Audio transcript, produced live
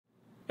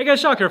Hey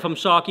guys, Sak here from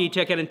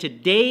sakitech, and in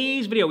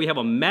today's video we have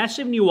a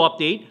massive new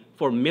update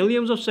for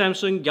millions of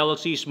Samsung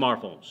Galaxy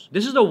smartphones.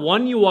 This is the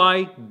One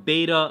UI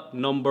beta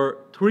number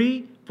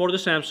 3 for the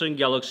Samsung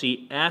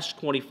Galaxy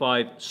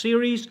S25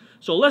 series.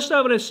 So let's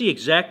dive in and see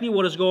exactly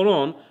what is going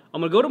on. I'm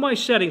going to go to my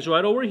settings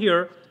right over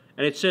here,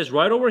 and it says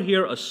right over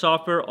here a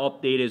software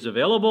update is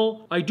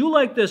available. I do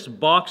like this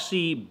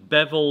boxy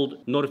beveled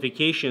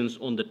notifications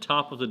on the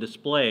top of the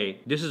display.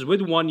 This is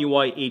with One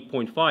UI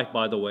 8.5,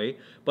 by the way.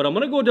 But I'm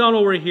going to go down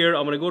over here.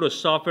 I'm going to go to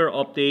software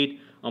update.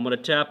 I'm going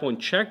to tap on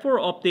check for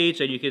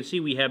updates, and you can see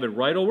we have it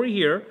right over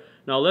here.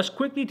 Now let's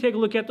quickly take a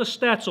look at the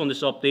stats on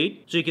this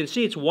update. So you can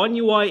see it's One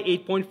UI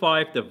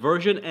 8.5, the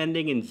version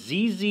ending in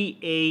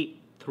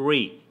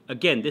ZZA3.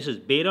 Again, this is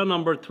beta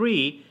number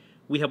 3.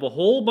 We have a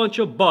whole bunch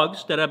of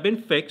bugs that have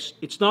been fixed.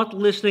 It's not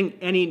listing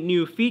any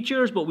new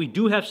features, but we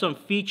do have some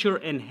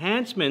feature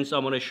enhancements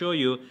I'm going to show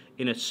you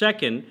in a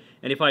second.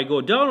 And if I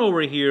go down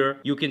over here,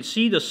 you can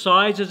see the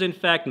size is in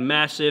fact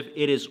massive.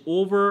 It is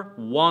over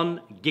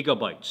 1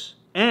 gigabytes.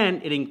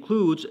 And it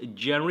includes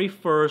January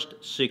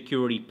 1st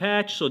security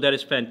patch, so that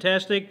is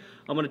fantastic.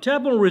 I'm going to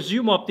tap on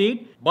resume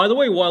update. By the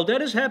way, while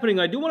that is happening,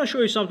 I do want to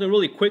show you something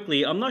really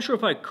quickly. I'm not sure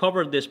if I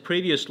covered this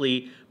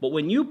previously, but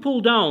when you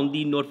pull down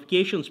the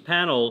notifications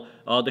panel,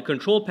 the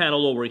control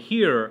panel over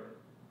here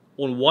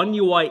on One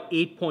UI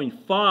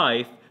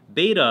 8.5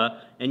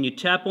 beta, and you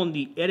tap on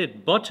the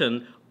edit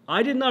button,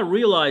 I did not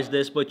realize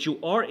this, but you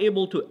are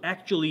able to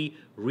actually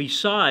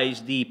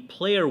resize the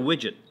player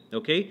widget,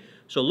 okay?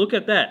 So look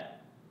at that.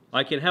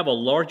 I can have a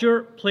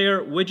larger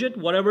player widget,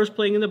 whatever is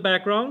playing in the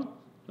background,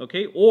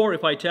 okay? Or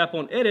if I tap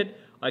on edit,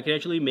 I can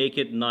actually make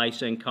it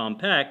nice and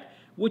compact,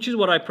 which is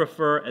what I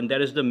prefer, and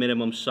that is the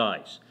minimum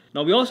size.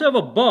 Now we also have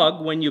a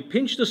bug. When you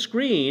pinch the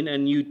screen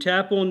and you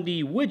tap on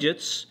the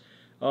widgets,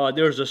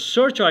 there's a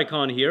search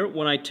icon here.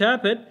 When I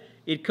tap it,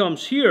 it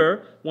comes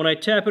here. When I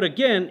tap it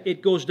again,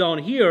 it goes down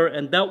here,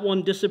 and that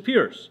one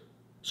disappears.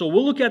 So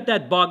we'll look at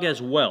that bug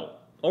as well.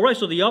 Alright,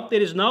 so the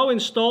update is now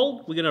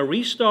installed. We're going to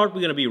restart.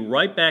 We're going to be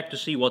right back to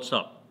see what's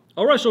up.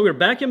 Alright, so we're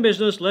back in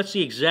business. Let's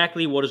see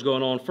exactly what is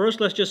going on. First,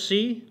 let's just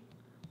see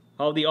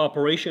how the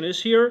operation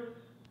is here.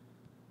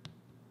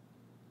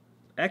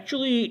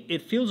 Actually,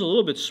 it feels a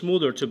little bit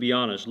smoother, to be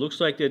honest. Looks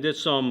like they did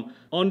some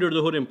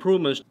under-the-hood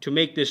improvements to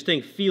make this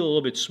thing feel a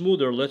little bit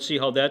smoother. Let's see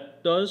how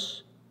that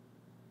does.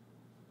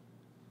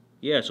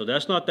 Yeah, so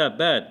that's not that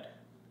bad.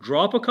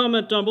 Drop a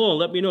comment down below and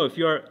let me know if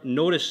you're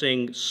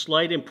noticing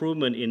slight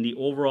improvement in the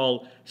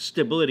overall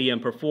stability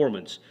and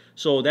performance.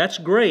 So that's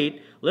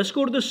great. Let's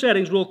go to the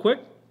settings real quick.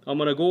 I'm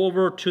going to go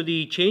over to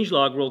the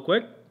changelog real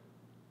quick.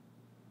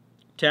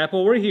 Tap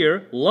over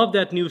here. Love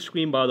that new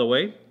screen, by the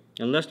way.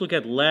 And let's look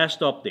at last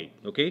update.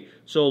 Okay,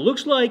 so it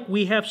looks like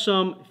we have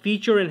some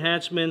feature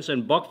enhancements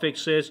and bug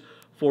fixes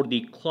for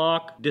the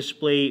clock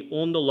display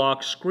on the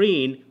lock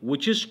screen,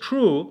 which is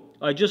true.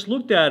 I just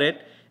looked at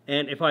it.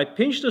 And if I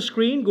pinch the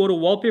screen, go to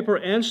wallpaper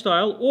and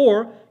style,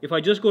 or if I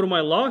just go to my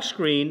lock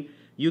screen,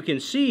 you can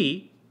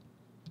see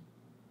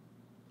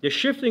the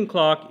shifting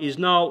clock is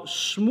now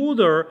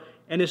smoother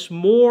and it's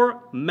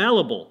more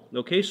malleable.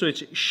 Okay, so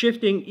it's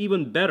shifting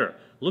even better.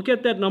 Look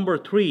at that number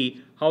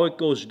 3, how it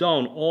goes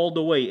down all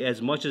the way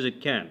as much as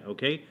it can.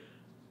 Okay,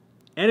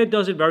 and it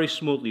does it very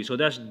smoothly. So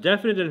that's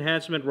definite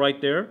enhancement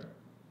right there.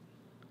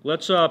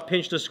 Let's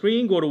pinch the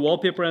screen, go to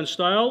wallpaper and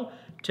style,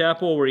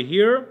 tap over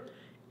here.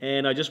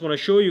 And I just want to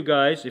show you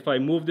guys, if I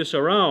move this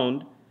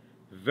around,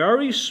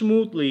 very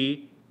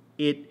smoothly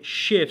it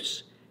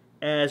shifts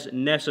as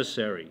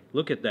necessary.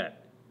 Look at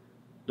that.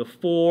 The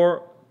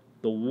 4,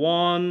 the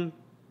 1,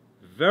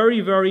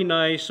 very, very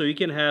nice. So you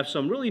can have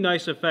some really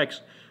nice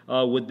effects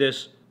with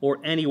this or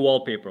any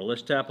wallpaper.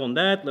 Let's tap on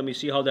that. Let me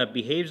see how that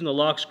behaves in the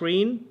lock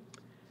screen.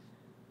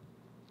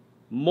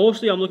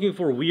 Mostly I'm looking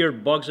for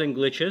weird bugs and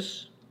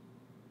glitches.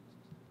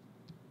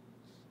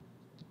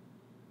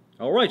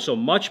 Alright, so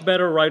much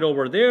better right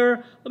over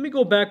there. Let me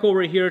go back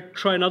over here,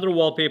 try another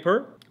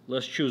wallpaper.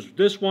 Let's choose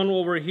this one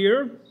over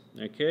here.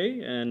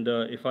 Okay, and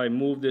if I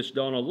move this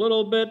down a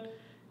little bit,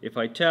 if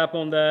I tap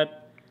on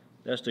that,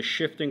 that's the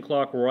shifting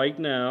clock right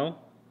now.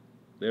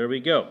 There we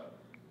go.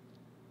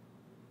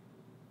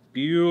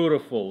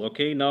 Beautiful.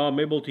 Okay, now I'm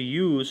able to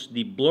use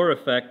the blur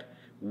effect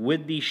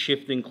with the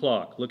shifting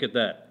clock. Look at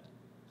that.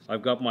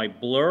 I've got my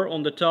blur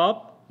on the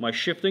top, my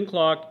shifting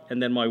clock,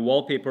 and then my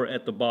wallpaper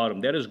at the bottom.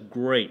 That is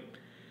great.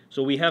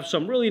 So we have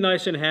some really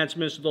nice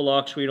enhancements to the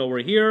lock screen over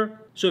here.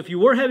 So if you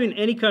were having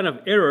any kind of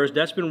errors,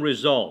 that's been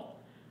resolved.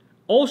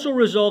 Also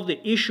resolved the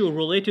issue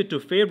related to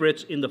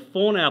favorites in the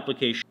phone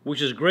application, which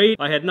is great.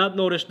 I had not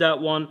noticed that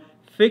one.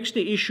 Fixed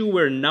the issue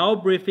where Now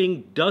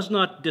Briefing does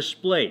not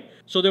display.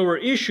 So there were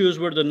issues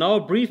where the Now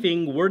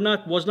Briefing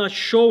was not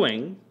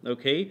showing,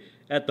 okay,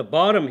 at the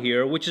bottom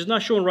here, which is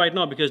not showing right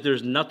now because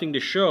there's nothing to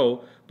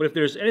show. But if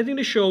there's anything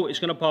to show, it's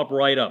going to pop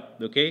right up,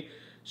 okay?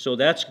 So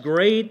that's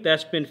great.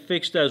 That's been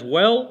fixed as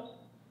well.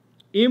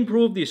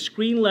 Improved the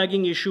screen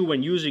lagging issue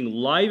when using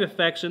live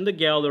effects in the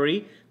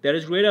gallery. That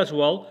is great as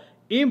well.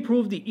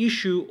 Improved the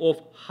issue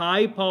of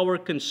high power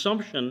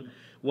consumption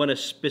when a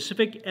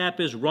specific app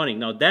is running.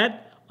 Now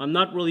that I'm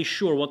not really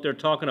sure what they're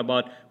talking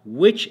about,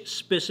 which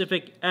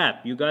specific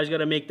app. You guys got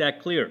to make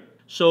that clear.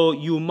 So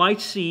you might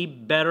see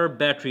better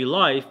battery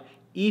life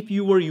if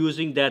you were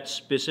using that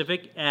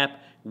specific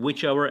app,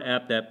 whichever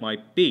app that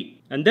might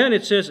be. And then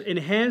it says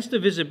enhance the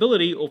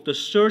visibility of the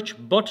search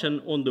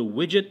button on the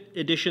widget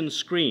edition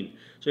screen.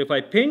 So if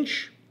I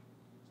pinch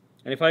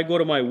and if I go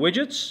to my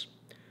widgets,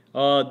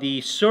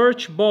 the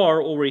search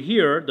bar over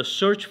here, the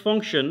search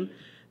function,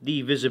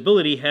 the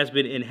visibility has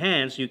been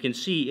enhanced. You can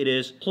see it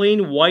is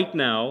plain white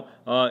now,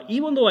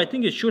 even though I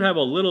think it should have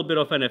a little bit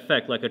of an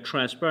effect, like a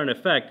transparent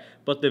effect,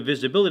 but the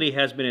visibility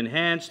has been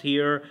enhanced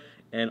here,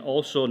 and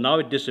also now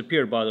it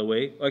disappeared, by the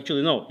way.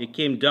 Actually, no, it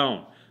came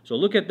down. So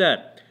look at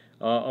that.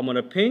 I'm going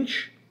to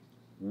pinch,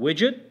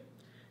 widget.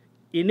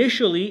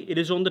 Initially, it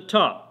is on the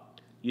top.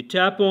 You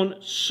tap on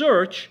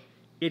search,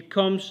 it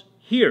comes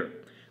here.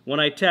 When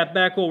I tap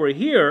back over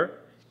here,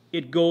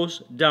 it goes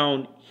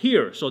down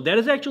here. So that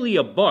is actually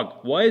a bug.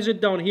 Why is it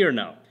down here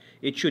now?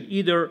 It should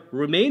either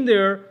remain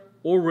there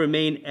or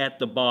remain at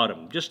the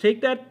bottom. Just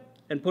take that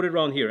and put it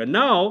around here. And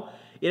now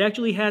it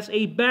actually has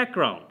a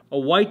background, a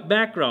white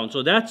background.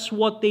 So that's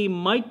what they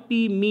might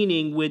be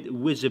meaning with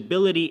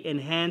visibility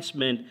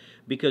enhancement,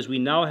 because we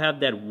now have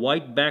that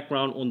white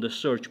background on the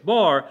search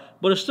bar,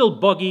 but it's still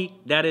buggy,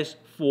 that is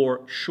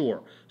for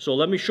sure. So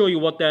let me show you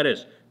what that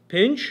is.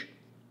 Pinch,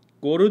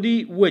 go to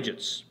the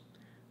widgets.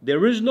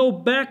 There is no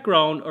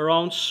background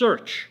around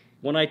search.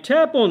 When I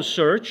tap on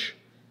search,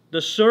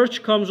 the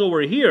search comes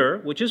over here,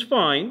 which is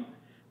fine.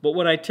 But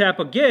when I tap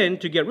again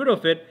to get rid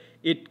of it,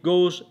 it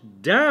goes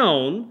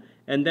down.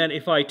 And then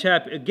if I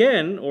tap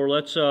again, or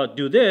let's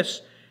do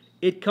this,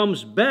 it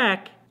comes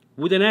back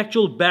with an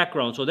actual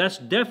background. So that's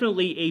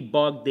definitely a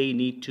bug they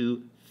need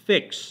to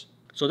fix.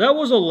 So that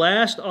was the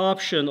last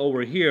option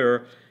over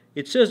here.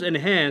 It says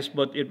enhanced,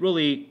 but it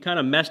really kind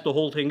of messed the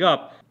whole thing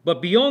up.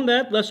 But beyond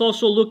that, let's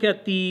also look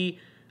at the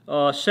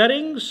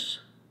settings.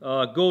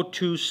 Go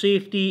to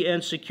safety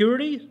and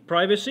security,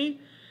 privacy,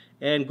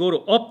 and go to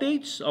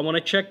updates. I want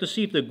to check to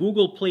see if the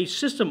Google Play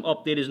system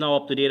update is now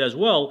up to date as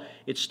well.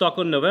 It's stuck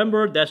on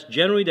November. That's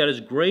January. That is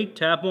great.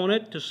 Tap on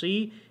it to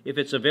see if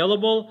it's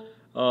available.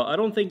 I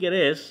don't think it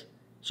is,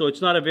 so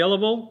it's not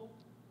available.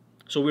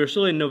 So we're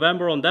still in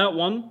November on that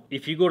one.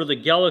 If you go to the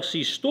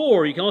Galaxy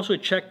Store, you can also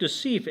check to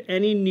see if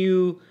any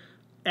new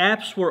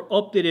apps were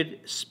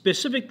updated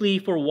specifically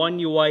for One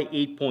UI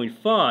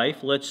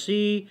 8.5. Let's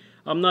see.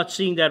 I'm not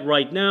seeing that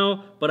right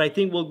now, but I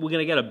think we're going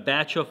to get a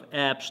batch of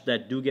apps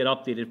that do get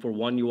updated for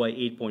One UI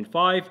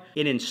 8.5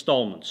 in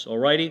installments.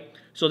 Alrighty.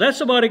 So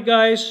that's about it,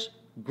 guys.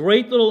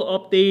 Great little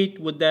update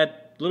with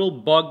that little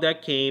bug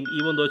that came,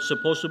 even though it's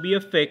supposed to be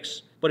a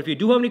fix. But if you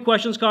do have any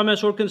questions,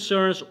 comments, or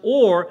concerns,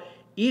 or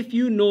if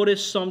you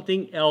notice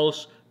something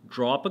else,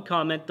 drop a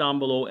comment down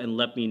below and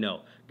let me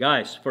know.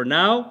 Guys, for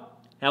now,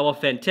 have a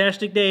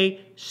fantastic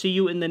day. See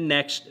you in the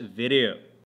next video.